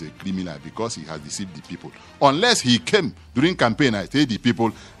person is a criminal because he has deceived the people. Unless he came during campaign and told the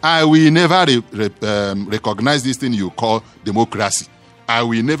people, I will never recognize this thing you call democracy. I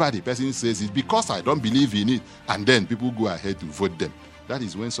will never, the person says it because I don't believe in it. And then people go ahead to vote them. That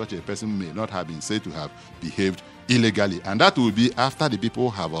is when such a person may not have been said to have behaved illegally. And that will be after the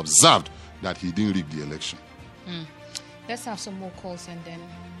people have observed that he didn't rig the election. Let's have some more calls and then...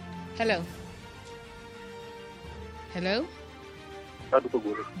 Hello. Hello?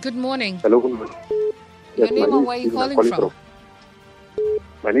 Good morning. Hello, good morning. Your name and where are you calling from?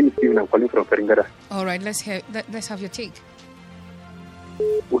 My name is Steven. I'm calling from Feringada. All right, let's have your take.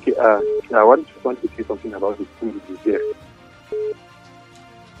 Okay, I want to say something about the school here.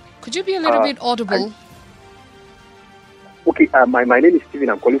 Could you be a little bit audible? Okay, my name is Steven.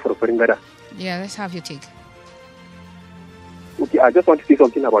 I'm calling from Feringada. Yeah, let's have your take. Okay, I just want to say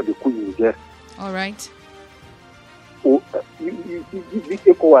something about the school in Niger. All right. Oh, this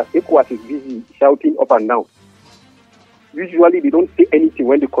ECOWAS is busy shouting up and down. Usually they don't say anything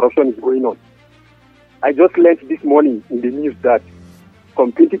when the corruption is going on. I just learned this morning in the news that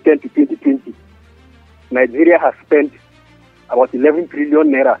from 2010 to 2020, Nigeria has spent about 11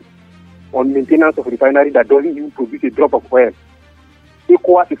 trillion naira on maintenance of refinery that doesn't even produce a drop of oil.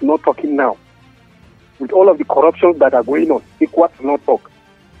 ECOWAS is not talking now. With all of the corruptions that are going on, ECOWAS does not talk.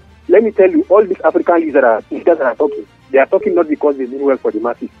 Let me tell you, all these African leaders that are talking, they are talking not because they mean well for the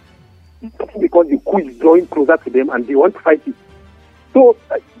masses. They're talking because the coup is drawing closer to them and they want to fight it. So,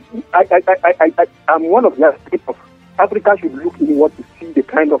 I'm one of the aspects of Africa should look inward to see the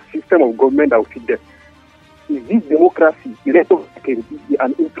kind of system of government that will fit them. Is this democracy? Let us take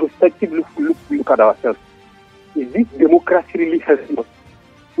an introspective look at ourselves. Is this democracy really helping us?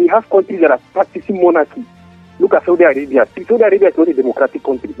 We have countries that are practicing monarchy. Look at Saudi Arabia. Saudi Arabia is not a democratic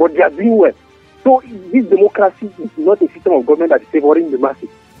country, but they are doing well. So this democracy is not a system of government that is favoring the masses.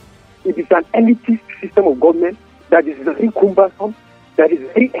 It is an elitist system of government that is very cumbersome, that is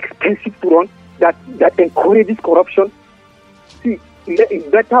very expensive to run, that encourages corruption. See, it's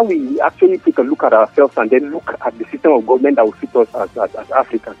better we actually take a look at ourselves and then look at the system of government that will fit us as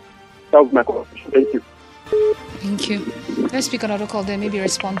Africans. That was my conclusion. Thank you. Thank you. Let's pick another call then, maybe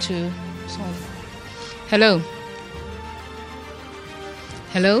respond to some of them. Hello.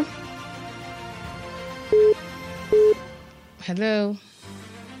 Hello. Hello.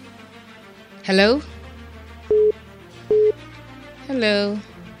 Hello. Hello.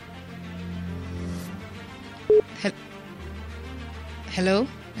 Hello.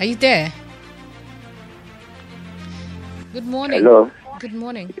 Are you there? Good morning. Hello. Good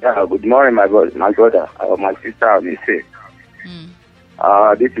morning. Yeah, good morning, my brother, my sister, I will say.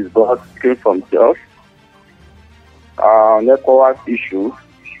 This is Boss came from Jos. On the ECOWAS issue,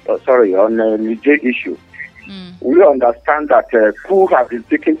 on the Niger issue, we understand that coup has been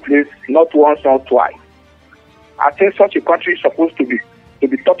taking place not once, not twice. I think such a country is supposed to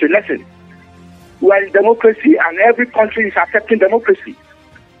be taught a lesson. We are in democracy and every country is accepting democracy.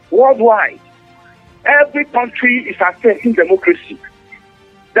 Worldwide, every country is accepting democracy.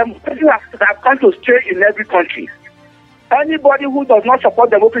 Democracy has come to stay in every country. Anybody who does not support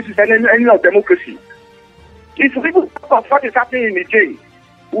democracy is an enemy of democracy. If people talk of what is happening in Nigeria,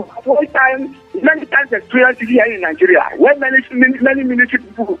 we have many times experienced here in Nigeria, where many military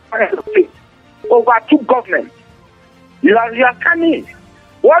people overtook government. You are coming.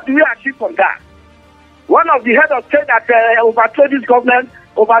 What do we achieve from that? One of the head of state that overthrew this government,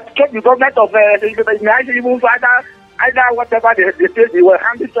 overtook the government of either whatever they were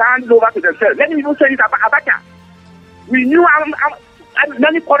handed over to themselves. Let me even say it about Abacha. We knew how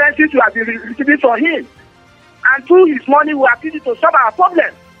many currencies we have been receiving from him. And through his money, we are able to solve our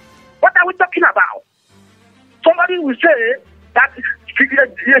problems. What are we talking about? Somebody will say that the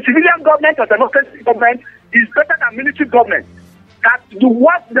civilian government or democratic government is better than military government. That the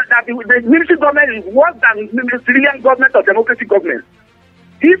military government is worse than the civilian government or democratic government.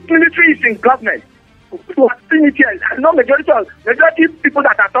 If military is in government, to activity, I know majority people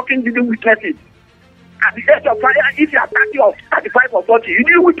that are talking didn't witness it. At the age of if you are 30 or 35 or 40, you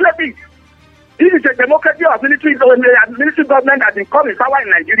didn't witness it. This is a democracy or military government that has come in power in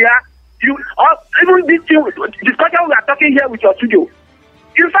Nigeria. Even this discussion we are talking here with your studio,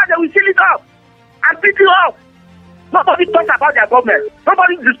 in fact, they will seal it up and pick you up. Nobody talks about their government.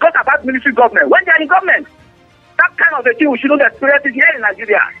 Nobody discusses about military government. When they are in government, that kind of a thing we shouldn't experience it here in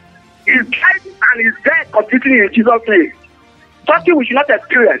Nigeria. It's died and is there completely in Jesus' name. Something we should not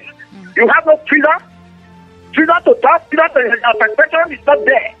experience. You have no freedom. Freedom to talk, freedom to expression is not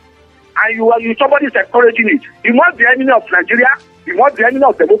there. And somebody is encouraging it. You must be enemy of Nigeria. You must be enemy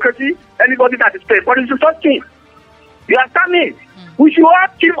of democracy. Anybody that is paid for this is something. You understand me? We should all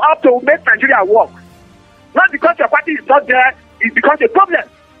team up to make Nigeria work. Not because your party is not there, it becomes a problem.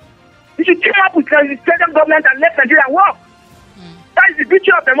 You should team up with the state government and let Nigeria work. That is the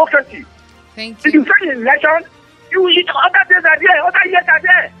beauty of democracy. Thank you. If you say in election, other days are there, other years are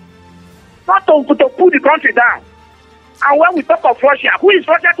there. Not to pull the country down. And when we talk of Russia, who is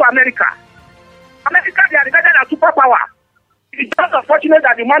Russia to America? America, they are regarded as superpower. It's just unfortunate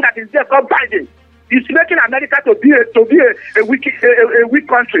that the man that is there called Biden is making America to be a weak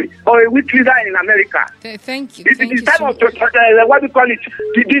country or a weak leader in America. Thank you. It is time of what we call it.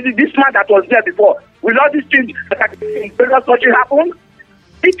 This man that was there before. Will all these things that in various countries happen?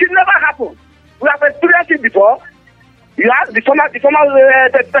 It will never happen. We have experienced it before. You have the former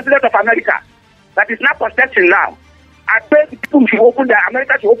president of America that is not contesting now. I pray the people should open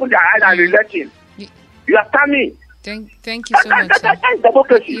America should open their eyes and elect him. You are coming. Thank you so much. That's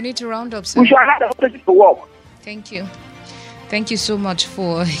democracy. You need to round up, sir. We should allow democracy to work. Thank you. Thank you so much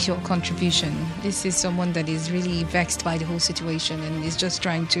for your contribution. This is someone that is really vexed by the whole situation and is just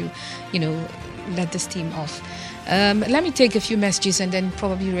trying to, let the steam off. Let me take a few messages and then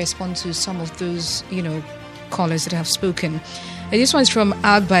probably respond to some of those, callers that have spoken. This one's from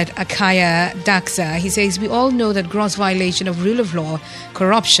Albert Akaya Daxa. He says, we all know that gross violation of rule of law,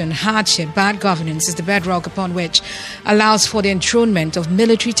 corruption, hardship, bad governance is the bedrock upon which allows for the enthronement of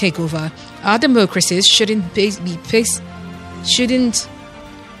military takeover. Our democracies shouldn't be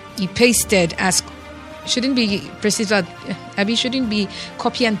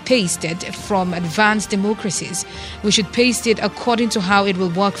copy and pasted from advanced democracies. We should paste it according to how it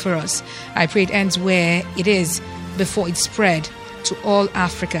will work for us. I pray it ends where it is before it spread to all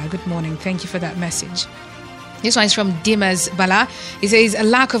Africa. Good morning. Thank you for that message. This one is from Dimas Bala. He says, a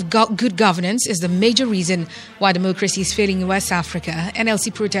lack of good governance is the major reason why democracy is failing in West Africa.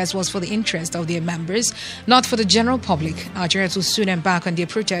 NLC protest was for the interest of their members, not for the general public. Nigerians will soon embark on their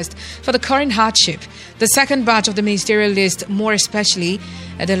protest for the current hardship. The second batch of the ministerial list, more especially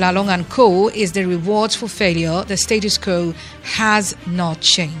the Lalong and Co., is the rewards for failure. The status quo has not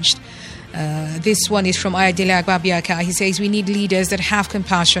changed. This one is from Ayadele Agbabiaka. He says, we need leaders that have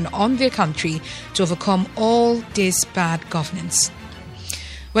compassion on their country to overcome all this bad governance.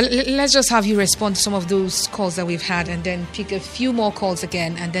 Well, let's just have you respond to some of those calls that we've had and then pick a few more calls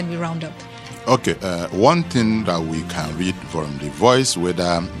again and then we round up. Okay, one thing that we can read from the voice,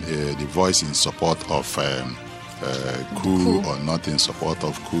 whether the voice in support of coup or not in support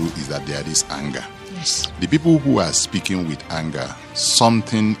of coup, is that there is anger. Yes. The people who are speaking with anger,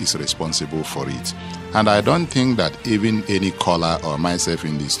 something is responsible for it. And I don't think that even any caller or myself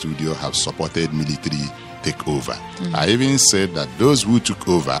in the studio have supported military takeover. I even said that those who took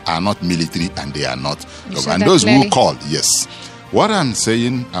over are not military and they are not. And those who called, yes. What I'm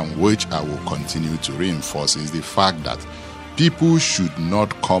saying and which I will continue to reinforce is the fact that people should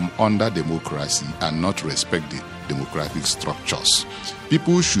not come under democracy and not respect the democratic structures.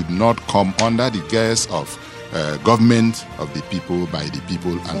 People should not come under the guise of government of the people, by the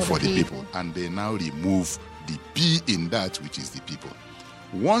people, and for the people. And they now remove the P in that, which is the people.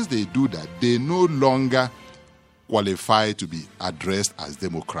 Once they do that, they no longer qualify to be addressed as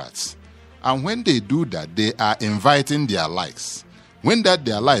Democrats. And when they do that, they are inviting their likes. When that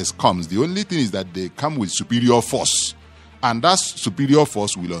their likes comes, the only thing is that they come with superior force. And that superior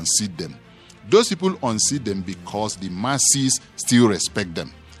force will unseat them. Those people unseat them because the masses still respect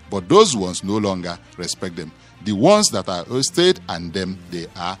them. But those ones no longer respect them. The ones that are state and them, they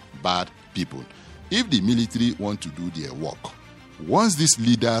are bad people. If the military want to do their work, once these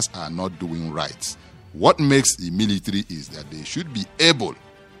leaders are not doing right, what makes the military is that they should be able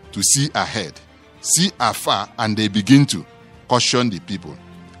to see ahead, see afar, and they begin to caution the people.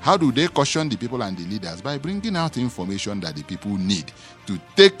 How do they caution the people and the leaders? By bringing out information that the people need to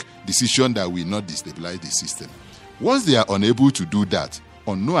take decisions that will not destabilize the system. Once they are unable to do that,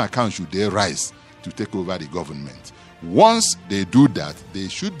 on no account should they rise to take over the government. Once they do that, they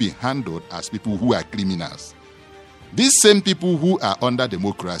should be handled as people who are criminals. These same people who are under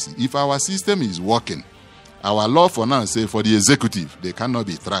democracy, if our system is working, our law for now says for the executive, they cannot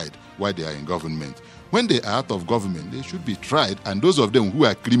be tried while they are in government. When they are out of government, they should be tried, and those of them who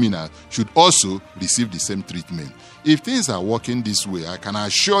are criminals should also receive the same treatment. If things are working this way, I can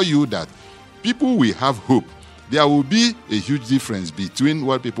assure you that people will have hope. There will be a huge difference between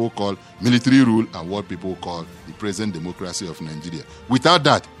what people call military rule and what people call the present democracy of Nigeria. Without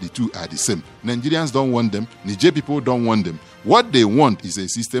that, the two are the same. Nigerians don't want them. Niger people don't want them. What they want is a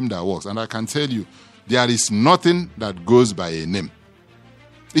system that works. And I can tell you, there is nothing that goes by a name.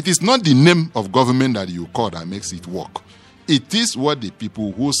 It is not the name of government that you call that makes it work. It is what the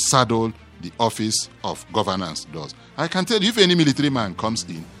people who saddle the office of governance does. I can tell you, if any military man comes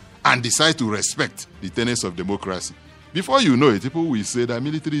in and decides to respect the tenets of democracy, before you know it, people will say that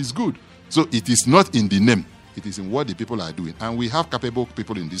military is good. So it is not in the name. It is in what the people are doing. And we have capable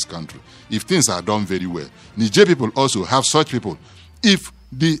people in this country. If things are done very well, Niger people also have such people. If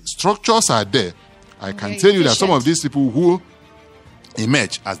the structures are there, I can tell you that some of these people who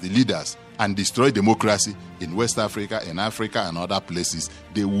emerge as the leaders and destroy democracy in West Africa, in Africa, and other places,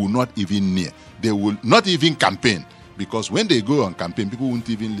 they will not even near. They will not even campaign, because when they go on campaign, people won't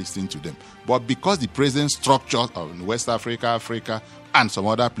even listen to them. But because the present structures of West Africa, Africa, and some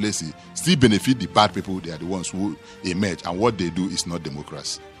other places still benefit the bad people, they are the ones who emerge, and what they do is not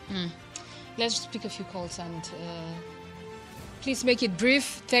democracy. Let's pick a few calls and please make it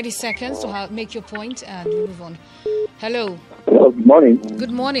brief, 30 seconds to make your point, and we'll move on. Hello. Hello, good morning.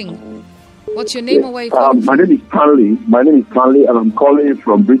 Good morning. What's your name? Where you calling my name is Stanley. My name is Stanley, and I'm calling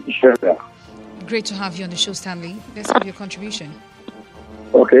from British area. Great to have you on the show, Stanley. Let's have your contribution.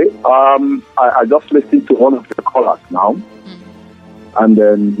 Okay. I just listened to one of the callers now, and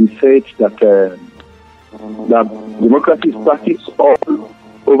then he said that that democracy is practiced all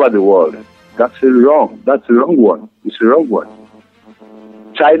over the world. That's wrong. That's the wrong one. It's the wrong one.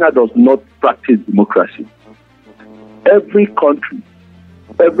 China does not practice democracy. Every country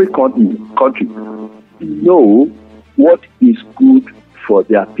know what is good for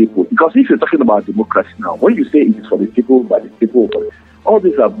their people. Because if you're talking about democracy now, when you say it is for the people, by the people, all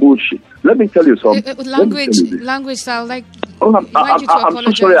these are bullshit. Let me tell you something. Language style, like. Oh, I'm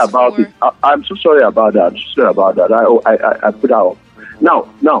so sorry about it. I'm so sorry about that. I put out. Now,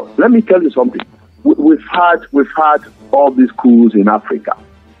 let me tell you something. We've had all these coups in Africa.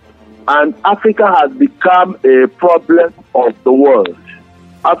 And Africa has become a problem of the world.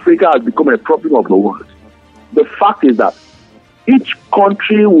 Africa has become a problem of the world. The fact is that each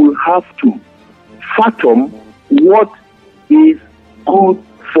country will have to fathom what is good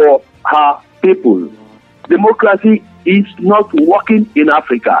for her people. Democracy is not working in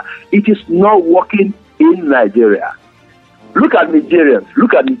Africa. It is not working in Nigeria. Look at Nigerians.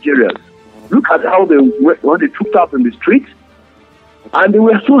 Look at how when they took out in the streets. And they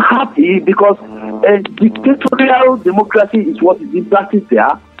were so happy because a dictatorial democracy is what is being practiced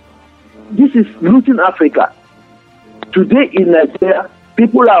there. This is looting Africa. Today in Nigeria,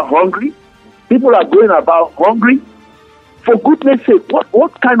 people are hungry. People are going about hungry. For goodness sake,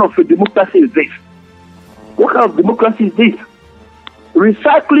 what kind of a democracy is this? What kind of democracy is this?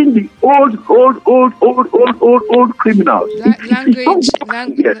 Recycling the old criminals.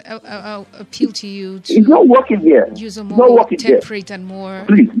 I'll appeal to you to it's not working here. Use a more temperate and more.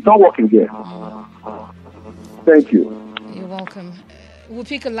 Please, it's not working here. Thank you. You're welcome. We'll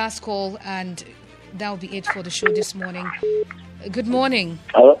pick a last call, and that'll be it for the show this morning. Good morning.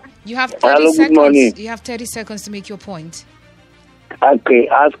 Hello. You have 30 seconds. Morning. You have 30 seconds to make your point. Okay,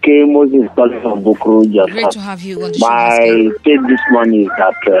 asking Moses calling from Bukuru. Great to have you on the show. My take this morning is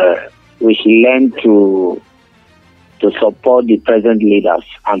that we should learn to support the present leaders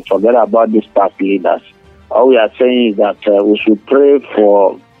and forget about these past leaders. all we are saying is that we should pray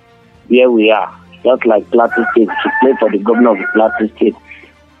for where we are, just like Plateau State, to pray for the governor of the Plateau State,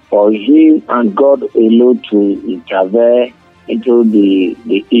 for him and God alone to intervene into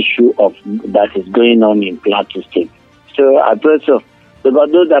the issue of that is going on in Plateau State. So I pray so.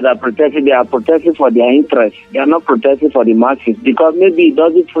 Because those that are protesting, they are protesting for their interests. They are not protesting for the masses because maybe it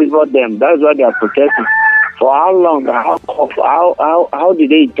doesn't favor them. That's why they are protesting. For how long? How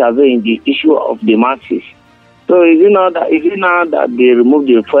did they intervene in the issue of the masses? So is it now that they remove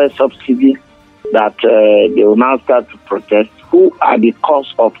the fuel subsidy that they will now start to protest? Who are the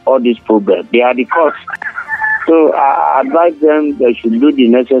cause of all these problems? They are the cause. So I advise them they should do the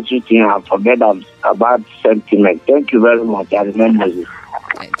necessary thing and forget about sentiment. Thank you very much. I remember you.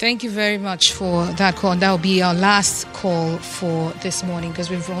 Thank you very much for that call. That will be our last call for this morning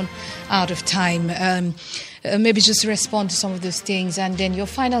because we've run out of time. Maybe just respond to some of those things and then your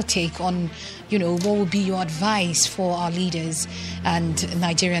final take on, what would be your advice for our leaders and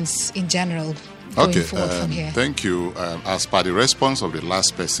Nigerians in general going forward from here. Thank you. As per the response of the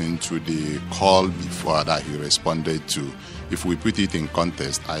last person to the call before that he responded to, if we put it in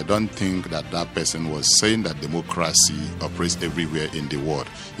context, I don't think that person was saying that democracy operates everywhere in the world.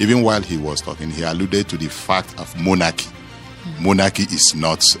 Even while he was talking, he alluded to the fact of monarchy. Monarchy is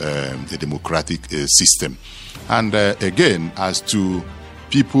not a democratic system. And again, as to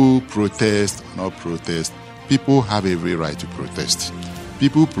people protest or not protest, people have every right to protest.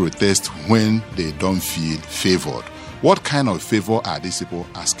 People protest when they don't feel favored. What kind of favor are these people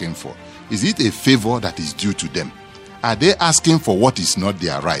asking for? Is it a favor that is due to them? Are they asking for what is not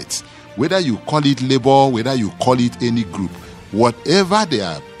their right? Whether you call it labor, whether you call it any group, whatever they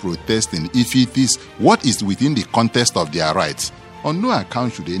are protesting, if it is what is within the context of their rights, on no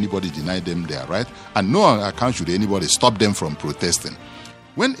account should anybody deny them their right, and no account should anybody stop them from protesting.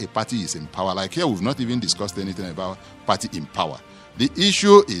 When a party is in power, like here we've not even discussed anything about party in power. The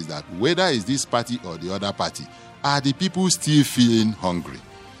issue is that whether it's this party or the other party, are the people still feeling hungry?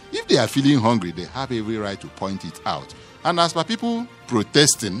 If they are feeling hungry, they have every right to point it out. And as for people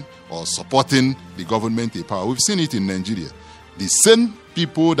protesting or supporting the government in power, we've seen it in Nigeria. The same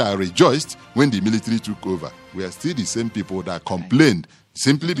people that rejoiced when the military took over were still the same people that complained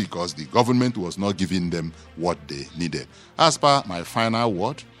simply because the government was not giving them what they needed. As per my final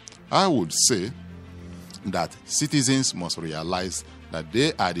word, I would say that citizens must realize that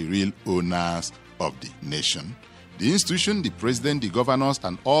they are the real owners of the nation. The institution, the president, the governors,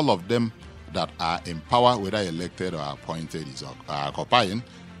 and all of them that are in power, whether elected or appointed, are occupying,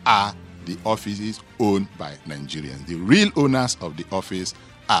 are the offices owned by Nigerians. The real owners of the office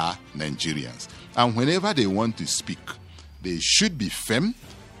are Nigerians. And whenever they want to speak, they should be firm.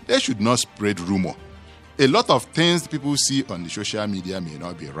 They should not spread rumor. A lot of things people see on the social media may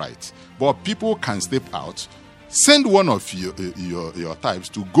not be right, but people can step out, send one of your types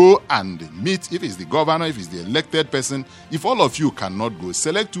to go and meet, if it's the governor, if it's the elected person. If all of you cannot go,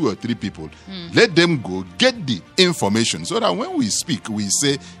 select 2 or 3 people, let them go, get the information, so that when we speak, we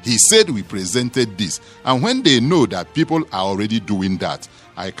say, he said we presented this. And when they know that people are already doing that,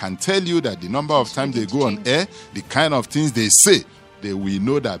 I can tell you that the number of times they go on air, the kind of things they say, they will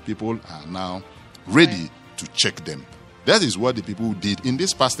know that people are now ready to check them. That is what the people did in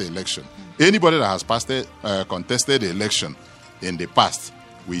this past election. Anybody that has contested the election in the past,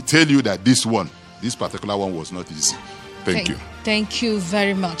 we tell you that this particular one was not easy. Thank you. Thank you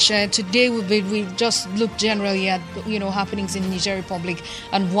very much. Today we just look generally at happenings in Niger Republic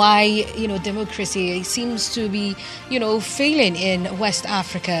and why democracy seems to be failing in West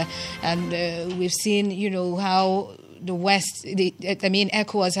Africa, and we've seen how the West,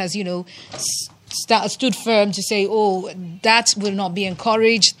 ECOWAS has stood firm to say, that will not be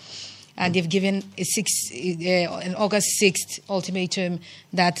encouraged. And they've given an August 6th ultimatum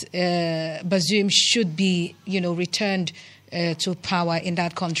that Bazoum should be, returned to power in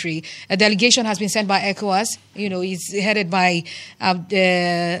that country. A delegation has been sent by ECOWAS. It's headed by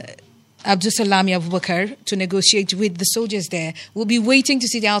Abdulsalami Abubakar to negotiate with the soldiers there. We'll be waiting to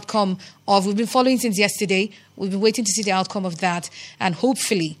see the outcome we've been following since yesterday. We'll be waiting to see the outcome of that, and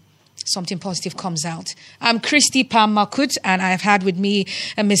hopefully something positive comes out. I'm Christy Pam Makut, and I have had with me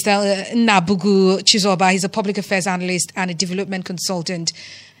Mr. Nabugu Chizoba. He's a public affairs analyst and a development consultant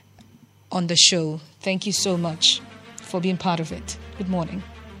on the show. Thank you so much for being part of it. Good morning.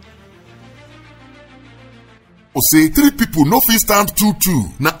 say 3 people no fit stand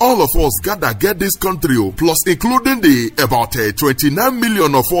 2-2. Now all of us gather get this country, plus including the about 29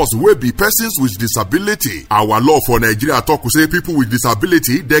 million of us will be persons with disability. Our law for Nigeria talk say people with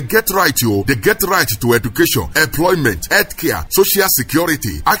disability, they get right, they get right to education, employment, healthcare, social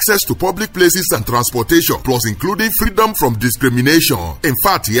security, access to public places and transportation, plus including freedom from discrimination. In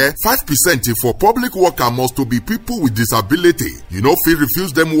fact, 5% for public worker must to be people with disability. You know, if you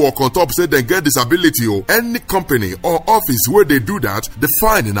refuse them work on top, say they get disability, any company or office where they do that, the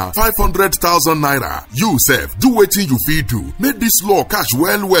fine now 500,000 naira. You self, do wetin you fit do. Make this law catch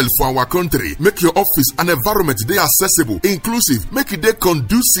well for our country. Make your office and environment they accessible, inclusive, make it they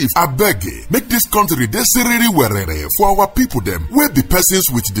conducive. I beg you, make this country they seriously werere for our people them, where be persons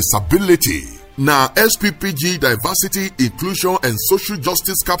with disability. Now, SPPG Diversity, Inclusion and Social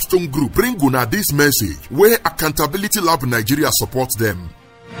Justice Capstone Group bring una this message where Accountability Lab Nigeria supports them.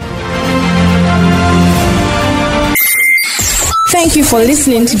 Thank you for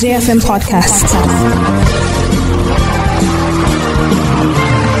listening to JFM Podcast.